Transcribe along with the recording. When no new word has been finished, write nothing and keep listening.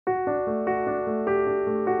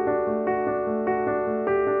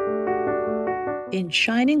In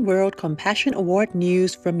Shining World Compassion Award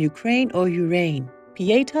news from Ukraine or Ukraine,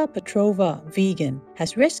 Pieta Petrova, vegan,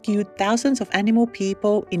 has rescued thousands of animal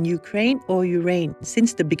people in Ukraine or Ukraine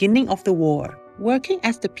since the beginning of the war. Working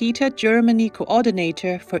as the PETA Germany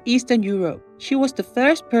coordinator for Eastern Europe, she was the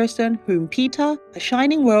first person whom PETA, a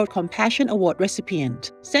Shining World Compassion Award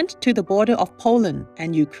recipient, sent to the border of Poland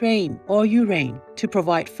and Ukraine or Ukraine to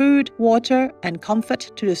provide food, water, and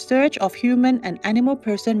comfort to the surge of human and animal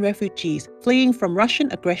person refugees fleeing from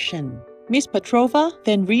Russian aggression. Ms. Petrova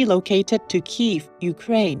then relocated to Kyiv,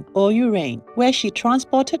 Ukraine or Ukraine, where she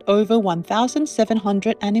transported over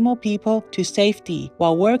 1,700 animal people to safety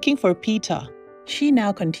while working for PETA. She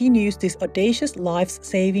now continues these audacious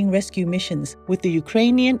life-saving rescue missions with the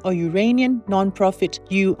Ukrainian or Uranian non-profit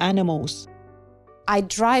U Animals. I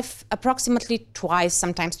drive approximately twice,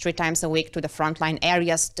 sometimes 3 times a week to the frontline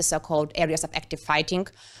areas, the so-called areas of active fighting,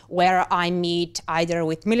 where I meet either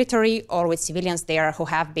with military or with civilians there who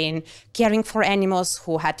have been caring for animals,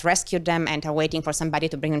 who had rescued them and are waiting for somebody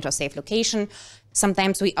to bring them to a safe location.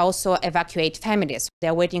 Sometimes we also evacuate families.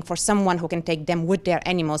 They're waiting for someone who can take them with their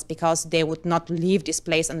animals because they would not leave this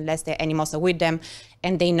place unless their animals are with them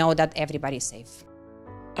and they know that everybody's safe.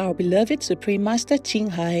 Our beloved Supreme Master Ching,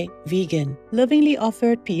 vegan, lovingly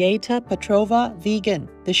offered Pieta Petrova, vegan,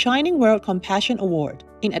 the Shining World Compassion Award,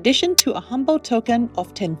 in addition to a humble token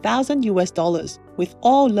of $10,000 with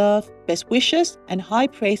all love, best wishes, and high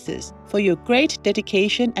praises for your great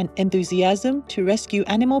dedication and enthusiasm to rescue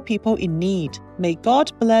animal people in need. May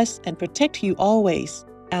God bless and protect you always.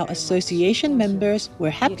 Our association members were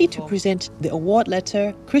happy to present the award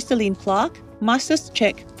letter, crystalline plaque, master's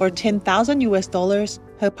check for $10,000,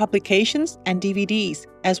 her publications and DVDs,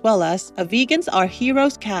 as well as a Vegans Are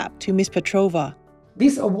Heroes cap to Ms. Petrova.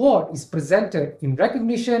 This award is presented in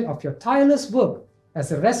recognition of your tireless work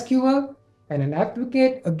as a rescuer and an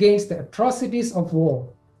advocate against the atrocities of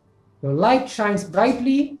war. Your light shines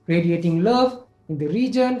brightly, radiating love in the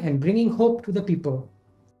region and bringing hope to the people.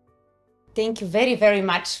 Thank you very, very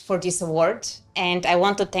much for this award. And I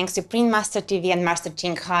want to thank Supreme Master TV and Master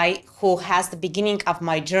Ching, who has the beginning of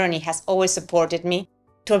my journey, has always supported me.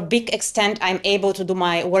 To a big extent, I'm able to do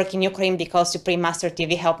my work in Ukraine because Supreme Master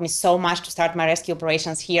TV helped me so much to start my rescue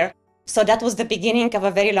operations here. So that was the beginning of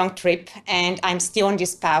a very long trip, and I'm still on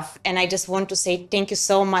this path. And I just want to say thank you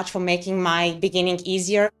so much for making my beginning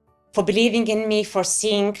easier, for believing in me, for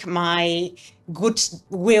seeing my good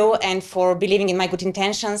will, and for believing in my good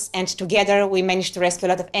intentions. And together we managed to rescue a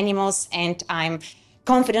lot of animals, and I'm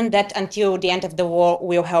confident that until the end of the war,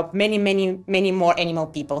 we'll help many, many, many more animal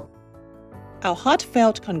people. Our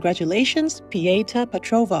heartfelt congratulations, Pieta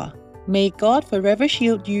Petrova. May God forever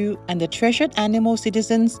shield you and the treasured animal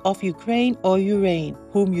citizens of Ukraine or Ukraine,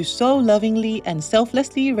 whom you so lovingly and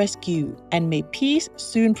selflessly rescue, and may peace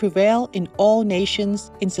soon prevail in all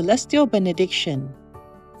nations in celestial benediction.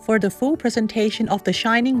 For the full presentation of the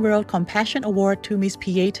Shining World Compassion Award to Ms.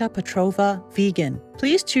 Pieta Petrova, vegan,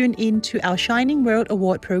 please tune in to our Shining World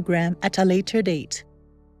Award program at a later date.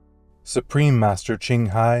 Supreme Master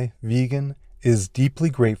Ching, vegan, is deeply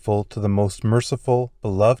grateful to the most merciful,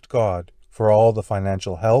 beloved God for all the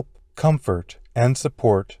financial help, comfort, and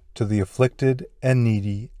support to the afflicted and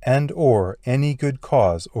needy and/or any good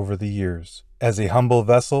cause over the years. As a humble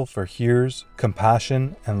vessel for Here's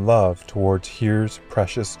compassion and love towards Here's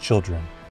precious children.